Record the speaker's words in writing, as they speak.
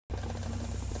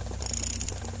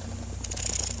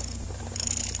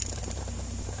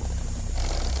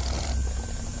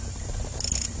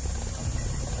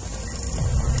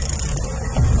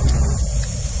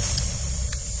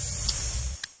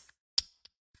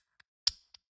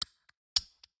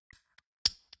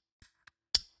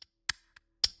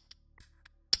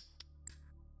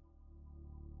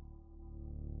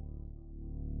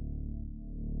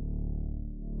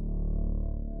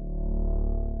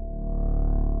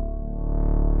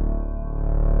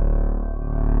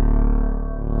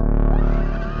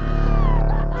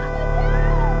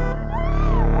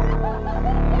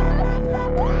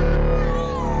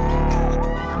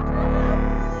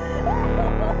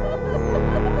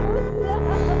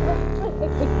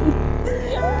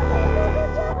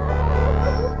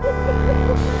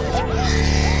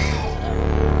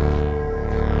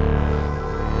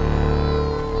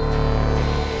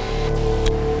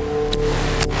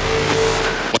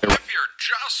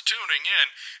else tuning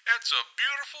in, it's a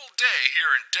beautiful day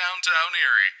here in downtown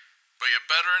Erie. But you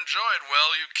better enjoy it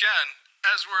while you can,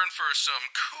 as we're in for some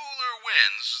cooler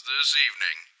winds this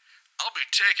evening. I'll be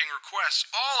taking requests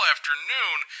all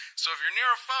afternoon, so if you're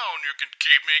near a phone, you can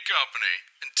keep me company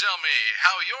and tell me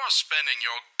how you're spending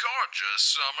your gorgeous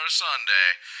summer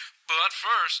Sunday. But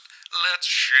first, let's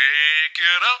shake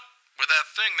it up with that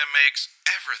thing that makes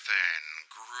everything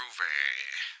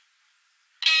groovy.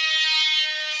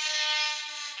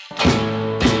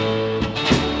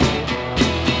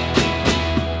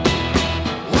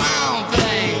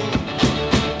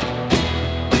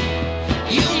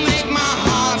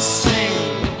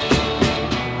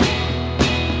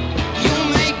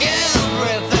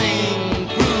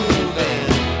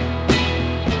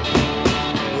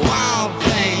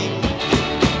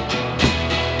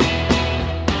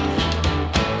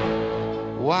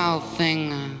 Wild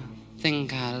thing, I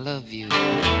think I love you,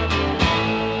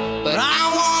 but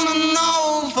I wanna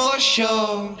know for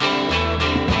sure.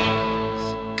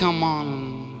 So come on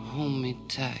and hold me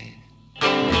tight.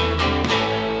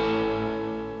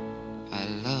 I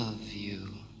love you.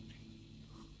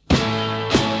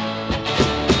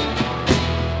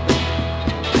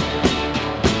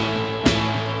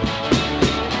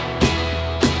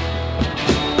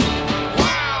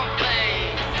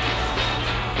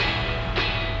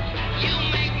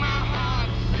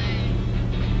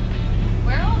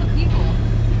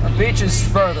 Beach is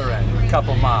further in, a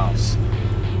couple miles.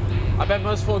 I bet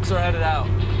most folks are headed out.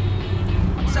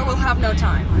 So we'll have no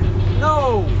time.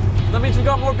 No! That means we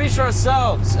got more beach for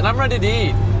ourselves, and I'm ready to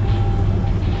eat.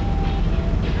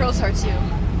 The girls are too.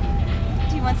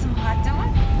 Do you want some hot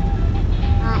dog?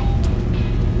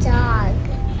 Hot dog.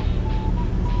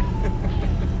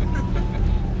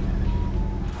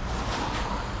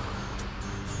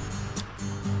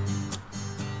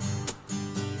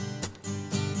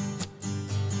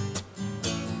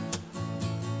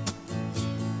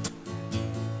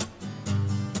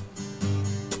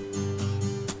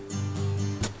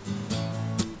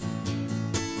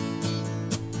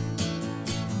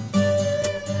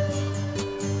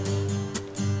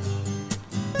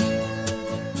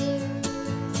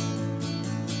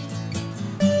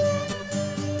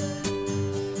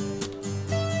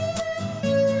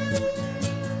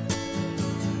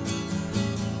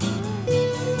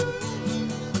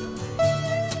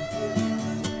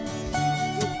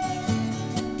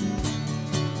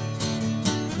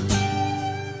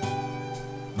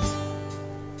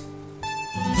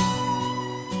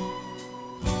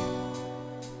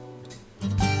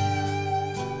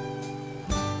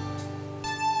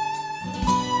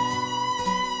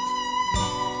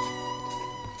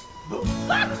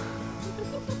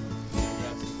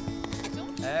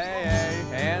 Hey,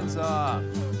 hands off.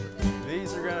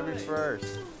 These are gonna be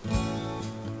first.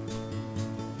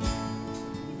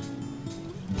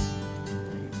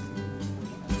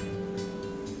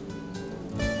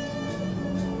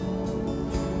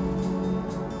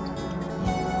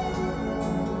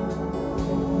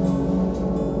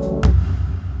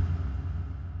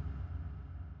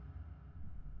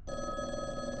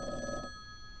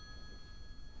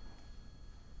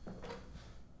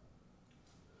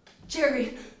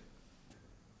 Jerry.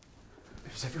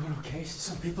 Is everyone okay?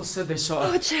 Some people said they saw...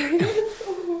 Oh, Jerry.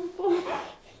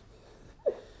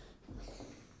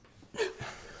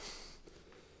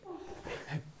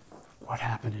 Hey, what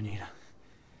happened, Anita?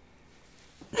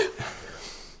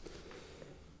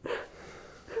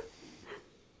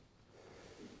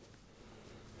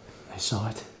 I saw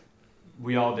it.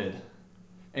 We all did.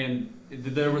 And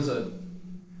there was a...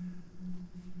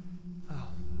 Oh,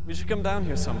 we should come down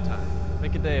here sometime.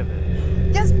 Make a day of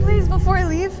it. Yes, please, before I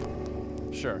leave.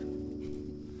 Sure.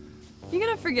 You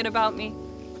gonna forget about me?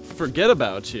 Forget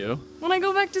about you? When I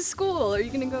go back to school, are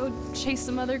you gonna go chase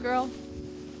some other girl?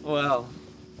 Well,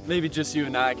 maybe just you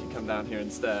and I can come down here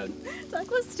instead.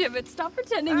 Douglas Tibbet, stop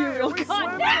pretending you're real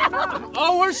con.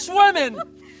 Oh, we're swimming! Dad,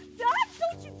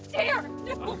 don't you dare!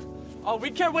 No. Oh, we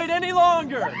can't wait any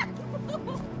longer!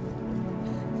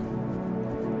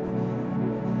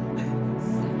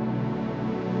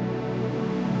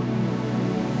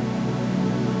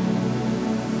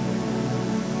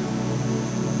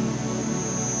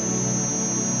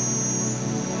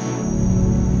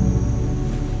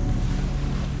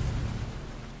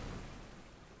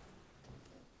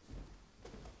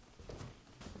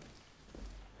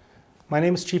 My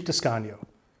name is Chief Descanio.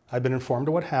 I've been informed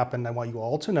of what happened. I want you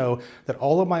all to know that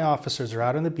all of my officers are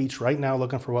out on the beach right now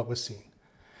looking for what was seen.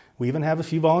 We even have a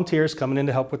few volunteers coming in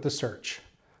to help with the search.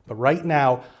 But right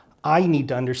now, I need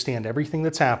to understand everything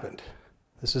that's happened.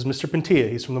 This is Mr. Pentilla.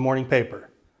 He's from the morning paper.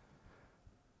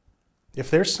 If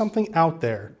there's something out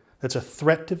there that's a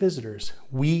threat to visitors,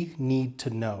 we need to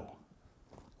know.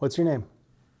 What's your name?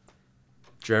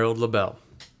 Gerald LaBelle.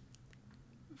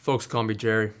 Folks call me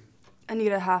Jerry.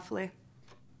 Anita Halfley.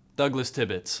 Douglas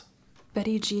Tibbetts.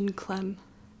 Betty Jean Clem.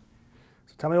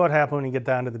 So tell me what happened when you get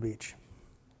down to the beach.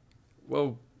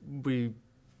 Well, we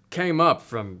came up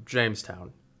from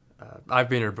Jamestown. I've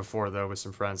been here before, though, with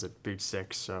some friends at Beach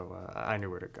 6, so I knew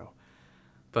where to go.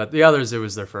 But the others, it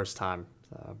was their first time.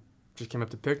 Just came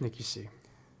up to picnic, you see.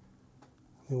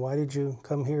 I mean, why did you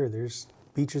come here? There's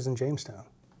beaches in Jamestown.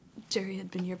 Jerry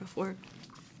had been here before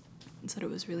and said it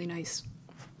was really nice.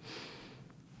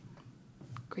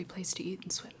 Great place to eat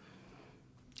and swim.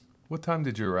 What time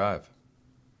did you arrive?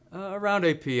 Around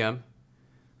 8 p.m.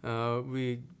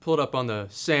 We pulled up on the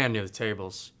sand near the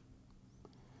tables.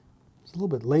 It's a little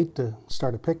bit late to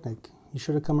start a picnic. You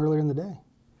should have come earlier in the day.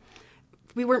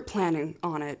 We weren't planning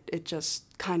on it. It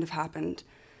just kind of happened.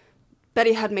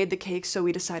 Betty had made the cake, so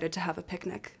we decided to have a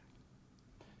picnic.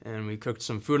 And we cooked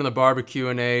some food on the barbecue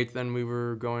and ate. Then we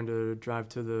were going to drive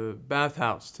to the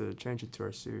bathhouse to change into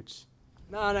our suits.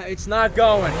 No, it's not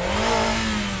going.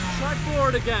 Try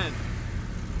forward again.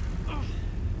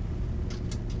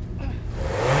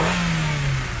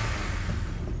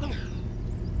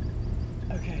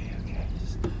 Okay.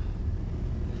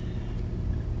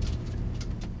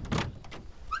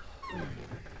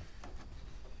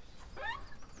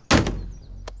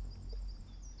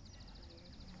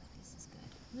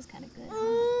 It was kind of good. Do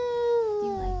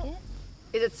you like it?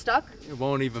 Is it stuck? It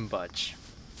won't even budge.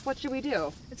 What should we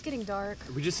do? It's getting dark.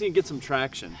 We just need to get some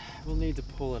traction. We'll need to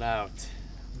pull it out.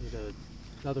 Need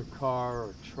another car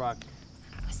or truck.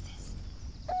 What's this?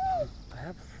 I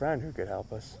have a friend who could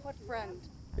help us. What friend?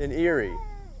 In Erie.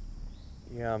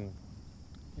 He, need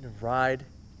a ride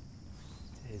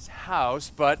to his house,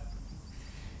 but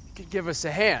he could give us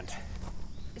a hand.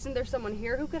 Isn't there someone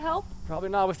here who could help? Probably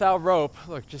not without rope.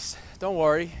 Look, just don't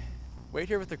worry. Wait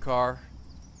here with the car.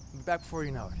 I'll be back before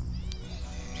you know it.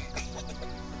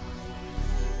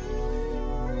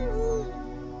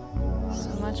 So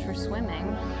much for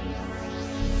swimming.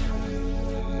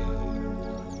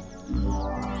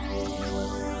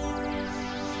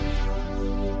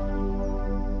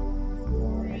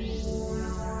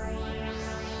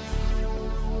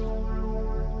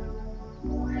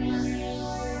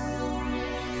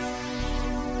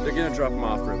 They're gonna drop him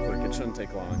off real quick. It shouldn't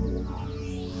take long.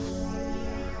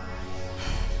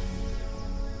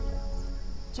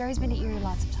 Jerry's been to Erie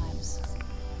lots of times.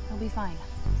 He'll be fine.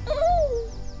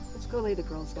 Let's go lay the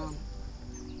girls down.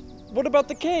 What about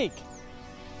the cake?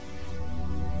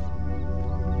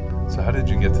 So how did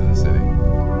you get to the city?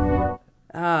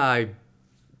 I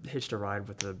hitched a ride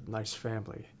with a nice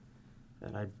family.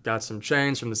 And I got some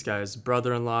chains from this guy's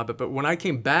brother-in-law. But when I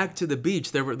came back to the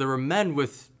beach, there were men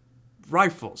with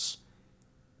rifles.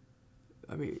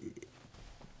 I mean,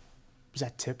 is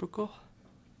that typical?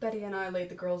 Betty and I laid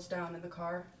the girls down in the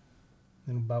car.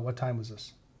 And about what time was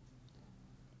this?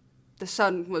 The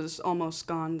sun was almost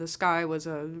gone. The sky was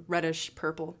a reddish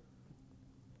purple.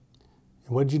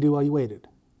 And what did you do while you waited?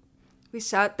 We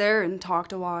sat there and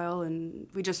talked a while, and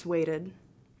we just waited.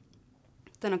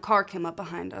 Then a car came up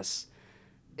behind us.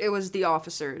 It was the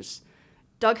officers.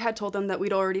 Doug had told them that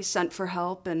we'd already sent for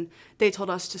help, and they told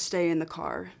us to stay in the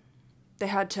car. They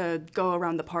had to go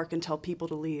around the park and tell people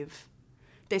to leave.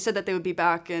 They said that they would be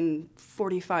back in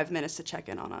 45 minutes to check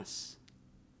in on us.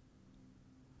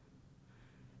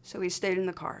 So we stayed in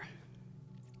the car.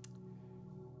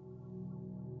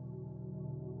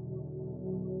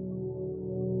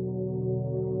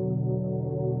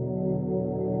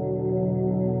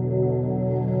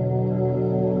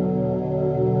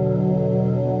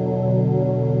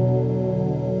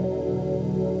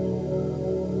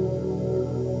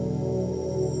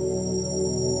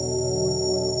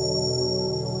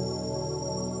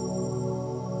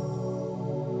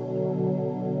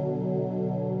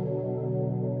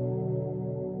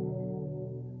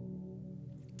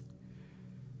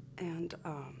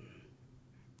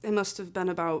 It must have been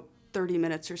about 30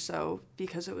 minutes or so,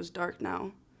 because it was dark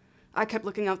now. I kept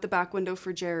looking out the back window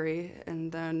for Jerry,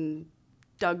 and then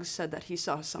Doug said that he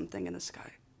saw something in the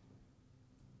sky.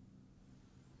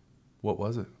 What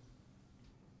was it?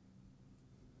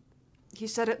 He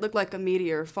said it looked like a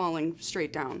meteor falling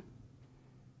straight down.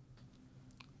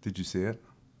 Did you see it?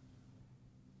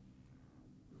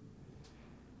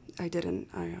 I didn't.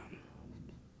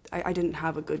 I didn't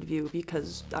have a good view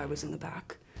because I was in the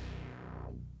back.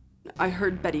 I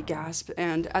heard Betty gasp,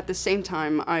 and at the same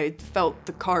time, I felt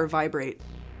the car vibrate.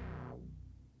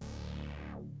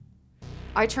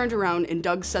 I turned around, and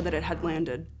Doug said that it had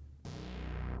landed.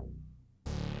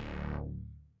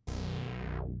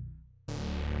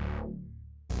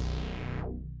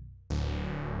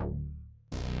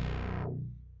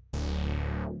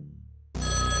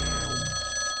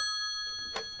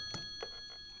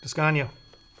 Descanio.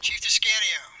 Chief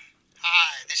Descanio.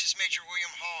 Hi, this is Major William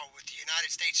Hall with the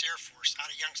United States Air Force out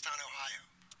of Youngstown, Ohio.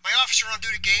 My officer on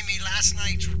duty gave me last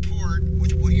night's report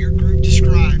with what your group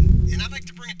described, and I'd like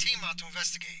to bring a team out to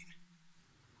investigate.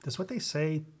 Does what they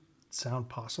say sound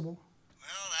possible?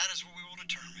 Well, that is what we will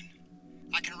determine.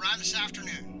 I can arrive this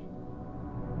afternoon.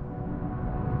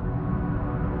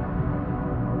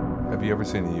 Have you ever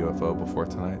seen a UFO before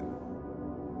tonight?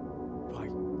 Why,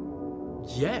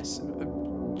 yes.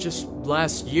 Just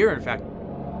last year, in fact.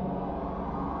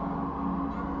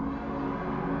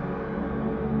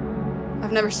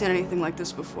 I've never seen anything like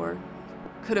this before.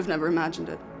 Could have never imagined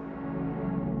it.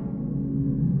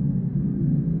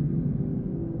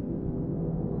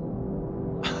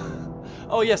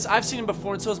 Oh yes, I've seen him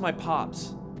before, and so has my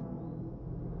pops.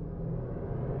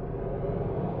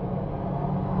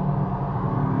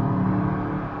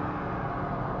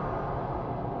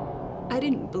 I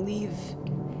didn't believe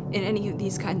in any of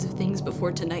these kinds of things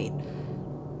before tonight.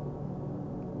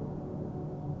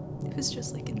 It was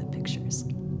just like in the pictures.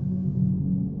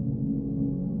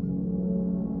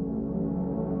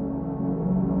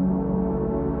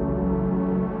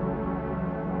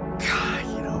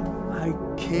 I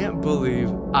can't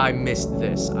believe I missed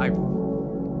this. If I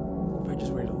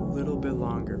just waited a little bit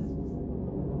longer.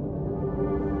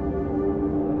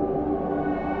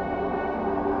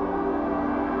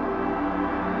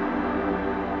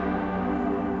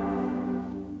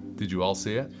 Did you all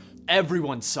see it?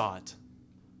 Everyone saw it.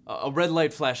 A red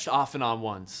light flashed off and on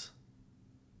once.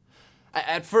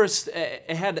 At first,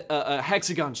 it had a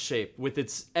hexagon shape with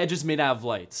its edges made out of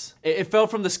lights. It fell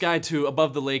from the sky to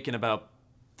above the lake in about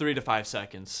 3 to 5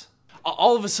 seconds.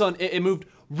 All of a sudden, it moved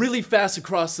really fast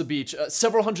across the beach,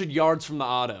 several hundred yards from the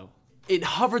auto. It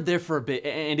hovered there for a bit,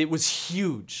 and it was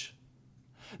huge.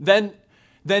 Then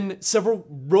several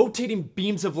rotating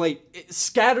beams of light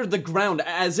scattered the ground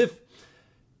as if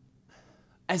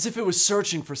it was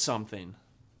searching for something.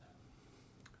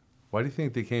 Why do you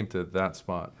think they came to that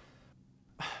spot?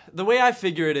 The way I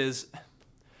figure it is,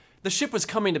 the ship was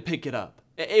coming to pick it up.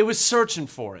 It was searching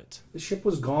for it. The ship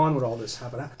was gone when all this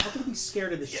happened. How could we be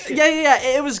scared of the ship? Yeah,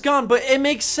 it was gone, but it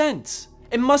makes sense.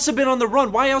 It must have been on the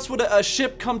run. Why else would a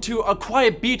ship come to a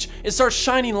quiet beach and start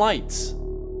shining lights?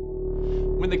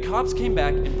 When the cops came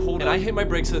back and pulled, and I hit my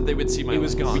brakes so that they would see my lights. It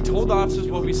was gone. We told the officers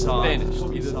what we saw. Vanished.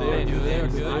 Either they're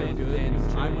good.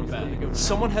 I'm bad.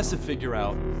 Someone has to figure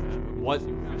out what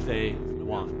they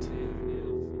want.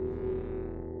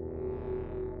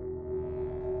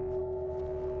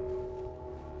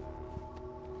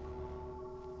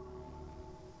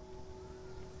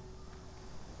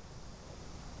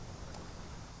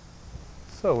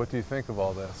 So, what do you think of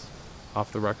all this?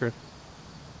 Off the record?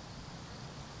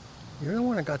 You're the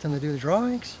one that got them to do the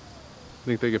drawings.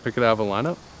 Think they could pick it out of a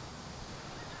lineup?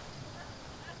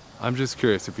 I'm just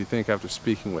curious if you think after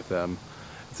speaking with them,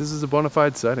 if this is a bona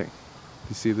fide sighting.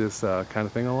 You see this kind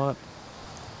of thing a lot?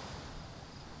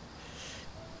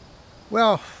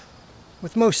 Well,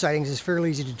 with most sightings, it's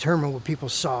fairly easy to determine what people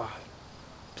saw.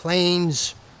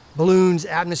 Planes, balloons,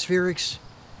 atmospherics.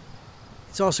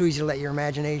 It's also easy to let your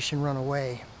imagination run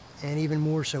away, and even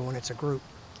more so when it's a group.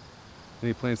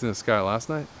 Any planes in the sky last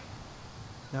night?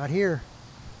 Not here.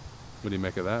 What do you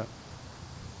make of that?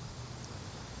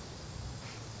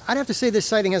 I'd have to say this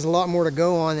sighting has a lot more to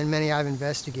go on than many I've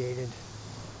investigated.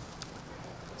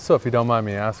 So, if you don't mind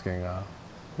me asking,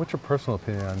 what's your personal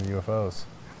opinion on UFOs?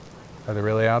 Are they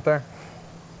really out there?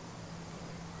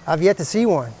 I've yet to see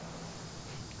one.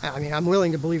 I mean, I'm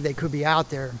willing to believe they could be out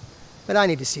there, but I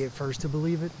need to see it first to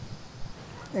believe it.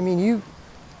 I mean, you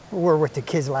were with the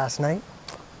kids last night.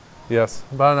 Yes,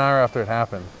 about an hour after it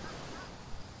happened.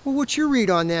 Well, what's your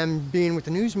read on them being with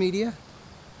the news media?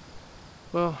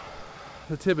 Well,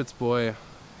 the Tibbetts boy,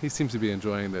 he seems to be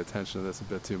enjoying the attention of this a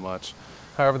bit too much.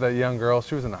 However, that young girl,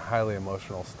 she was in a highly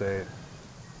emotional state.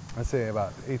 I'd say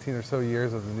about 18 or so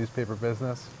years of the newspaper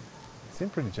business. It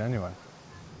seemed pretty genuine.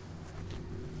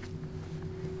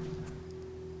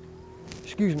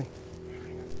 Excuse me.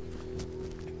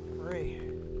 Ray.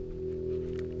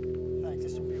 Thanks,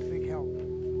 this will be a big help. Do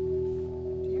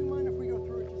you mind if we go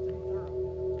through it just to be thorough?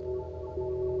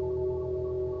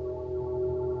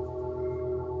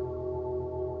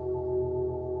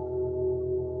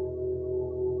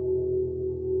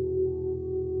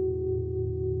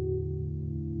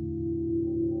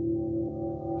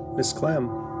 Miss Clem.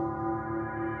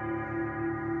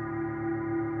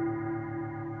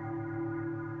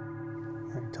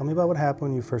 Tell me about what happened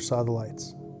when you first saw the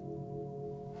lights.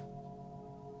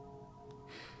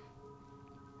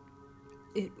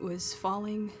 It was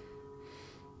falling,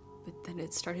 but then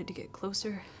it started to get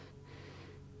closer.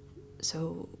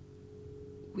 So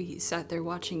We sat there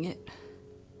watching it.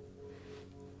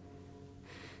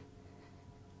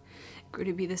 It grew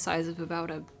to be the size of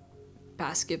about a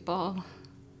basketball.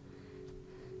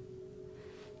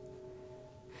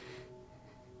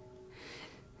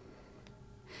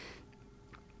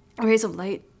 Rays of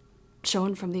light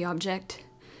shone from the object.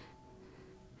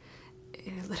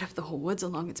 It lit up the whole woods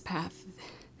along its path.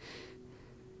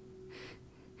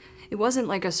 It wasn't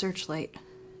like a searchlight.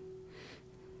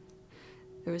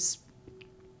 There was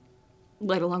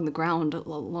light along the ground,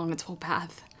 along its whole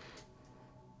path.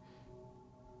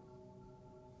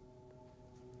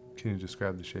 Can you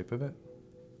describe the shape of it?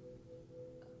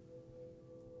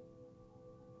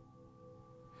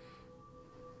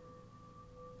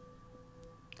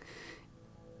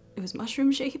 It was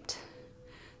mushroom-shaped.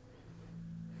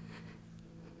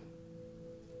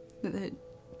 With a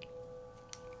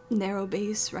narrow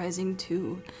base rising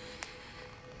to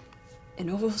an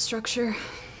oval structure,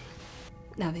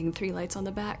 having 3 lights on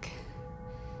the back.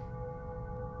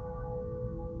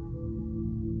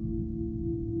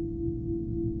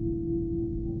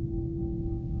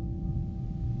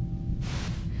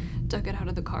 Doug got out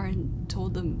of the car and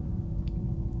told them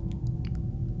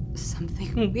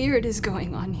something weird is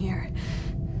going on here.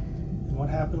 And what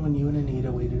happened when you and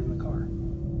Anita waited in the car?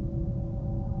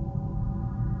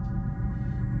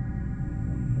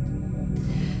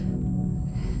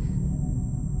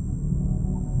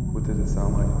 What did it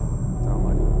sound like?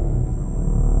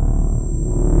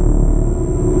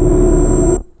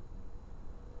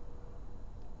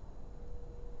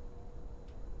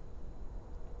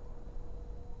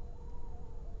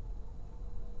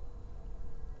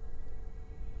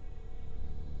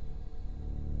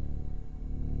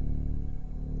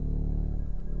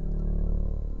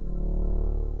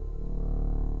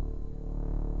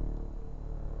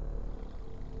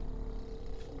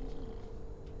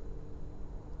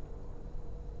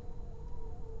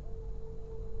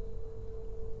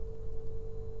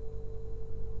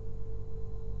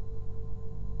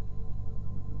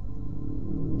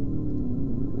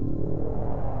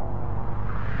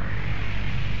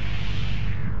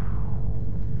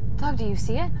 Doug, do you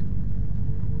see it?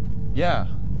 Yeah.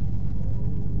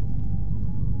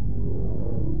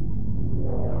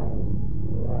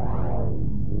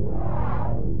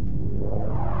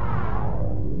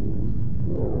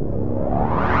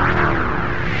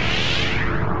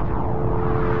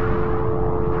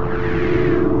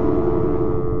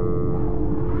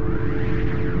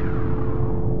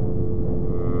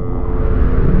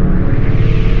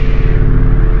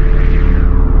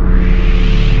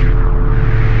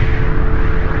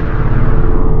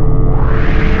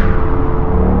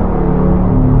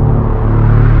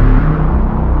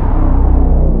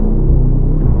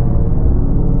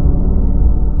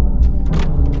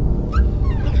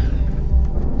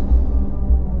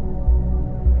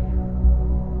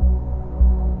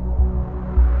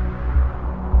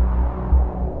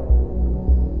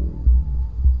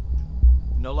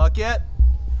 No luck yet?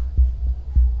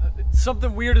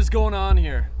 Something weird is going on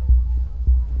here.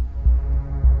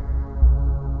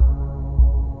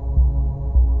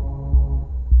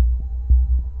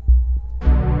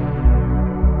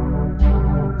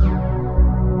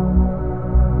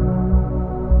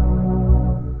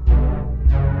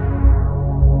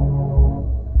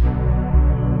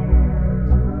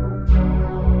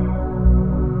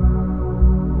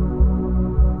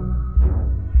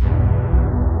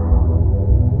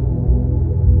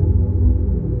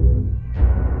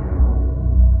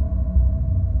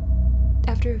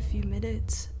 After a few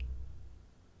minutes,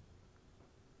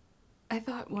 I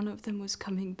thought one of them was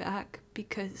coming back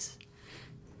because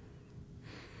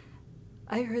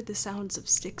I heard the sounds of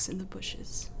sticks in the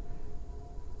bushes.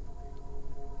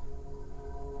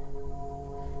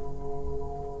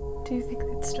 Do you think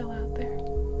it's still out there?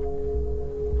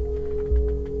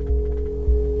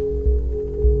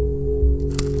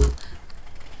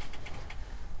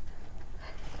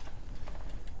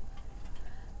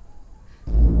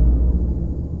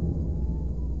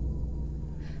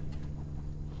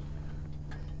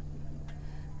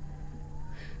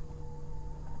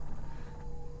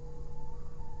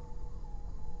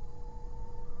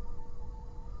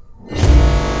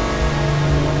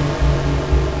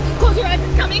 Close your eyes,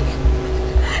 it's coming!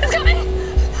 It's coming!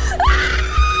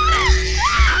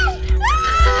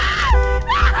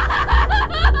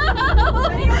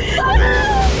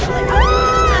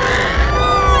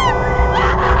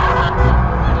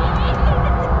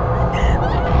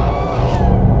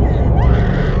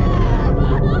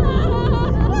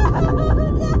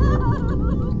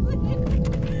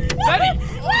 Betty!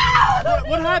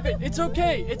 What happened? It's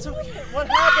okay. It's okay. What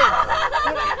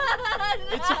happened?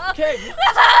 It's okay.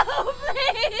 No,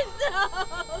 please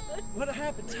don't. What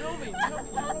happened? Tell me. You're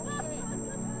okay.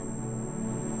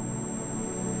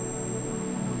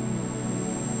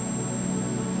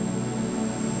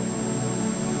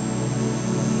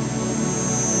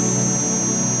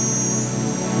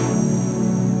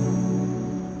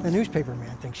 The newspaper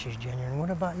man thinks she's genuine. What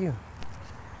about you?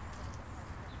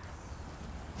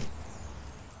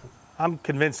 I'm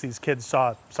convinced these kids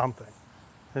saw something.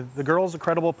 The girl's a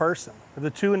credible person. Of the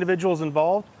two individuals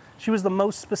involved, she was the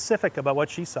most specific about what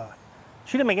she saw.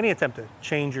 She didn't make any attempt to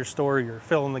change her story or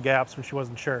fill in the gaps when she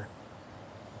wasn't sure.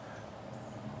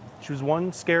 She was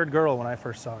one scared girl when I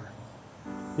first saw her.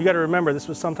 You got to remember, this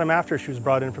was sometime after she was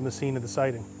brought in from the scene of the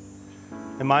sighting.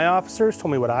 And my officers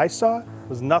told me what I saw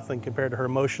was nothing compared to her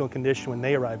emotional condition when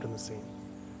they arrived on the scene.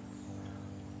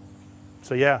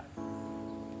 So yeah,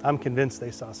 I'm convinced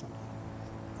they saw something.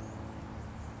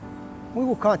 We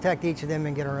will contact each of them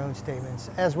and get our own statements,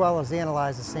 as well as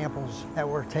analyze the samples that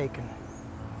were taken.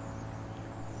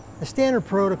 The standard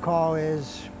protocol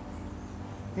is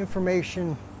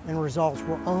information and results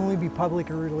will only be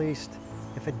publicly released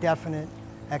if a definite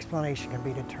explanation can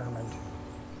be determined.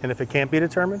 And if it can't be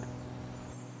determined?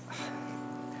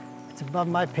 It's above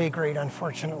my pay grade,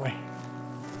 unfortunately.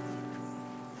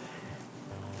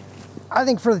 I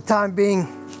think for the time being,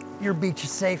 your beach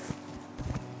is safe.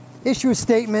 Issue a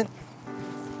statement.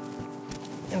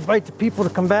 Invite the people to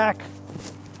come back.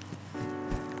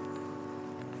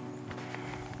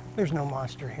 There's no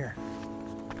monster here.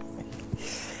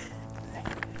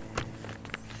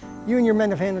 You and your men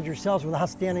have handled yourselves with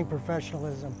outstanding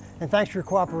professionalism, and thanks for your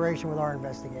cooperation with our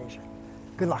investigation.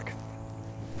 Good luck.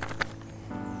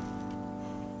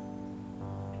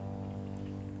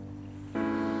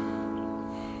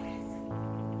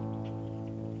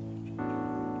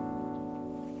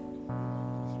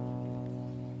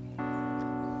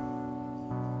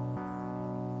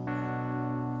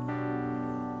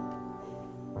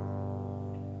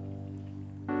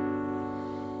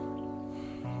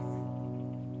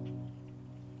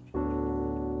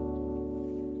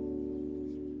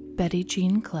 Betty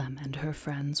Jean Clem and her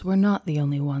friends were not the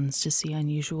only ones to see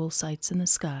unusual sights in the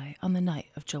sky on the night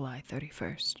of July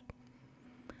 31st.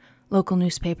 Local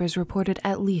newspapers reported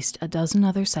at least a dozen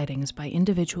other sightings by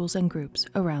individuals and groups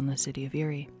around the city of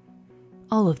Erie.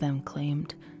 All of them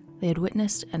claimed they had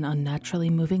witnessed an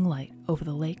unnaturally moving light over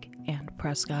the lake and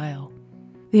Presque Isle.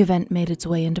 The event made its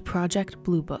way into Project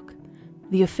Blue Book,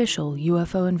 the official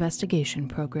UFO investigation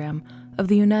program of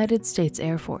the United States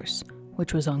Air Force,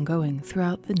 which was ongoing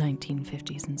throughout the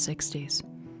 1950s and 60s.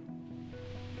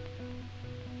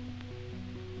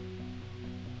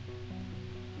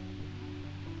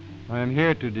 I am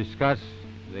here to discuss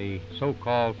the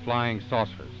so-called flying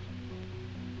saucers.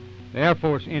 The Air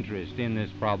Force interest in this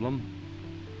problem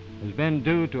has been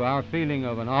due to our feeling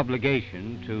of an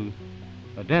obligation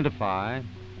to identify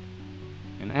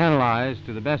and analyze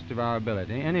to the best of our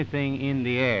ability anything in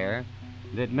the air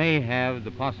that may have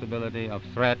the possibility of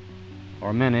threat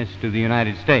or menace to the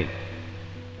United States.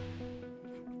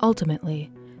 Ultimately,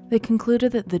 they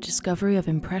concluded that the discovery of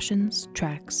impressions,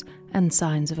 tracks, and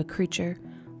signs of a creature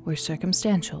were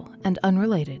circumstantial and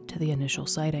unrelated to the initial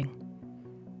sighting.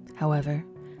 However,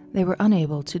 they were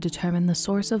unable to determine the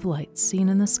source of light seen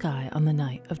in the sky on the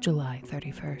night of July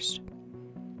 31st.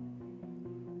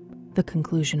 The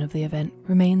conclusion of the event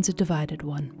remains a divided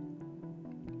one.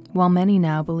 While many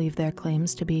now believe their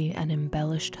claims to be an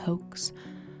embellished hoax,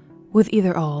 with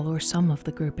either all or some of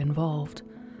the group involved,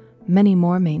 many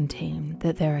more maintain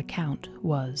that their account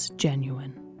was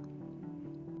genuine.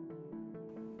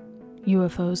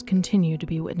 UFOs continue to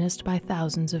be witnessed by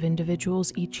thousands of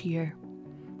individuals each year.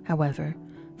 However,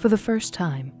 for the first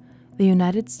time, the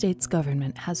United States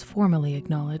government has formally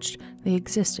acknowledged the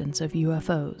existence of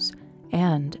UFOs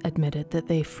and admitted that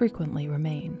they frequently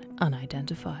remain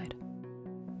unidentified.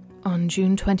 On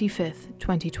June 25,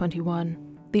 2021,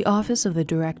 the Office of the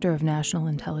Director of National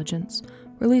Intelligence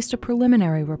released a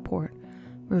preliminary report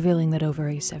revealing that over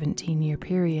a 17-year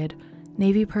period,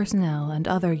 Navy personnel and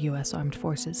other U.S. Armed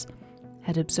Forces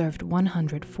had observed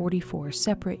 144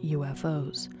 separate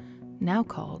UFOs, now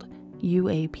called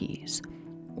UAPs,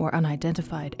 or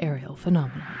Unidentified Aerial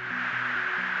Phenomena.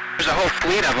 There's a whole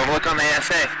fleet of them. Look on the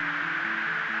ASA.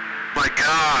 My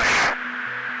gosh.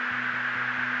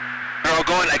 They're all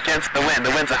going against the wind.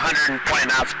 The wind's 120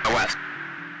 knots from the west.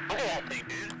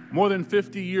 More than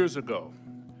 50 years ago,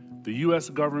 the U.S.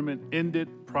 government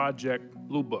ended Project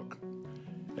Blue Book,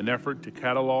 an effort to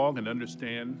catalog and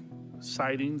understand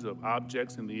sightings of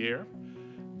objects in the air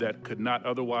that could not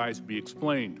otherwise be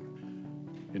explained.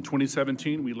 In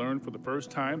 2017, we learned for the first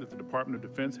time that the Department of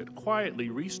Defense had quietly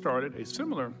restarted a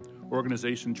similar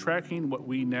organization tracking what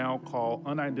we now call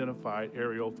unidentified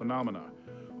aerial phenomena,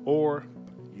 or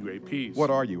UAPs. What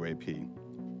are UAP?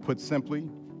 Put simply,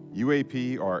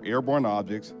 UAP are airborne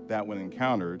objects that, when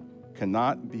encountered,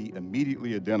 cannot be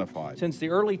immediately identified. Since the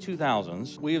early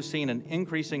 2000s, we have seen an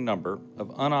increasing number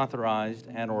of unauthorized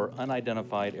and/or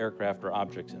unidentified aircraft or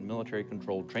objects in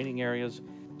military-controlled training areas.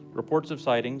 Reports of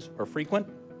sightings are frequent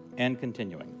and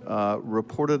continuing.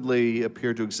 Reportedly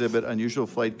appear to exhibit unusual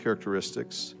flight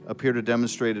characteristics, appear to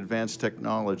demonstrate advanced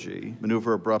technology,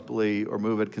 maneuver abruptly, or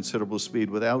move at considerable speed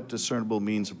without discernible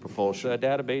means of propulsion. The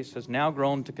database has now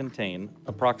grown to contain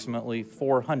approximately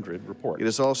 400 reports. It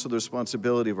is also the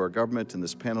responsibility of our government and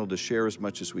this panel to share as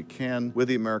much as we can with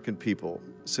the American people,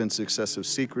 since excessive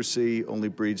secrecy only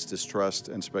breeds distrust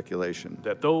and speculation.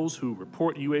 That those who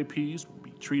report UAPs will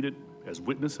be treated as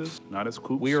witnesses, not as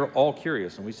kooks. We are all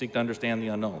curious, and we seek to understand the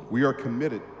unknown. We are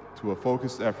committed to a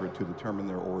focused effort to determine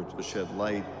their origin. To shed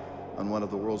light on one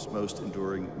of the world's most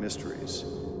enduring mysteries.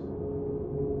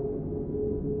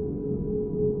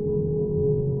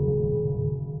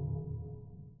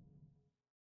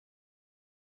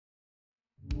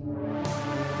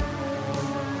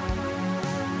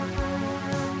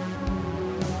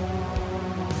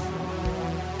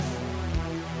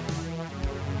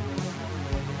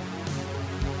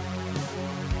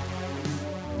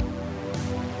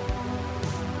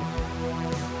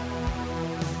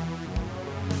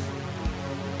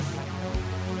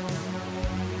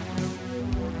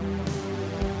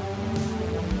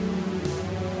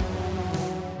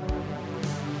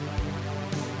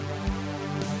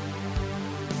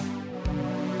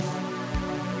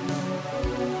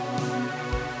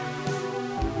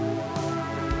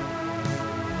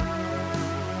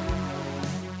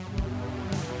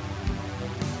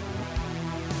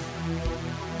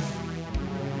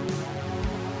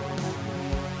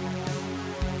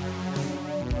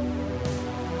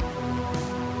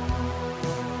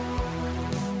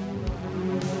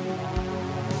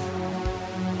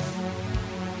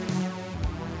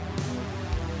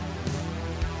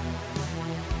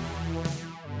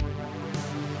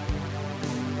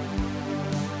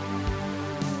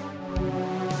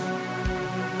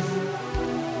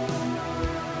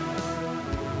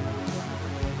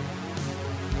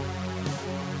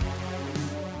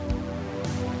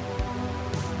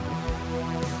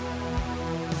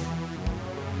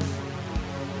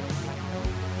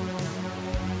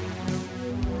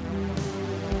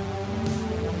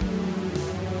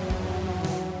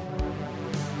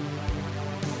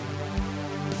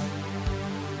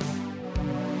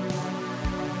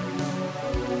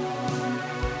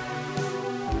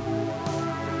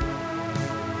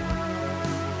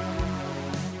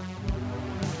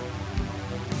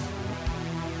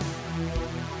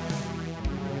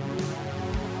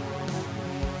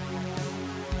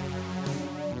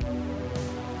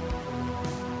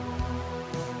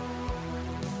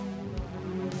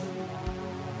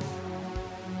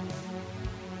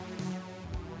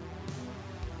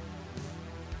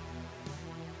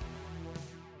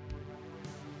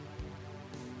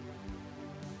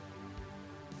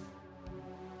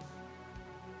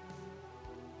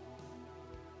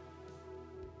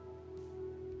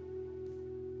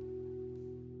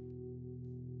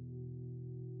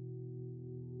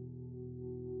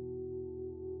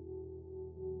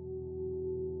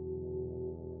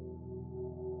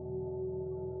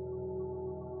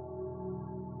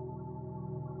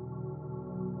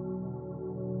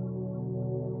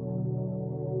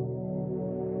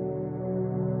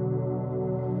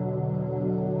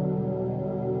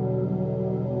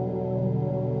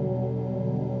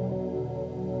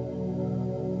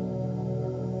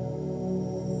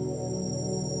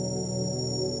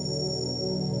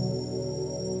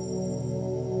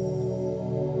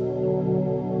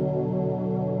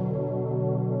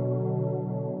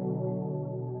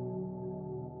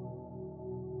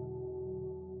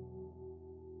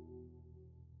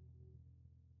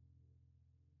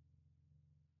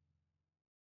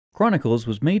 Chronicles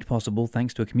was made possible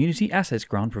thanks to a community assets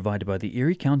grant provided by the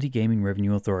Erie County Gaming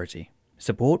Revenue Authority,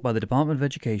 support by the Department of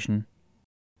Education,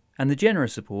 and the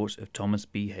generous support of Thomas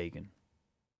B. Hagen.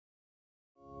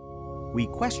 We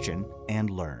question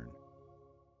and learn.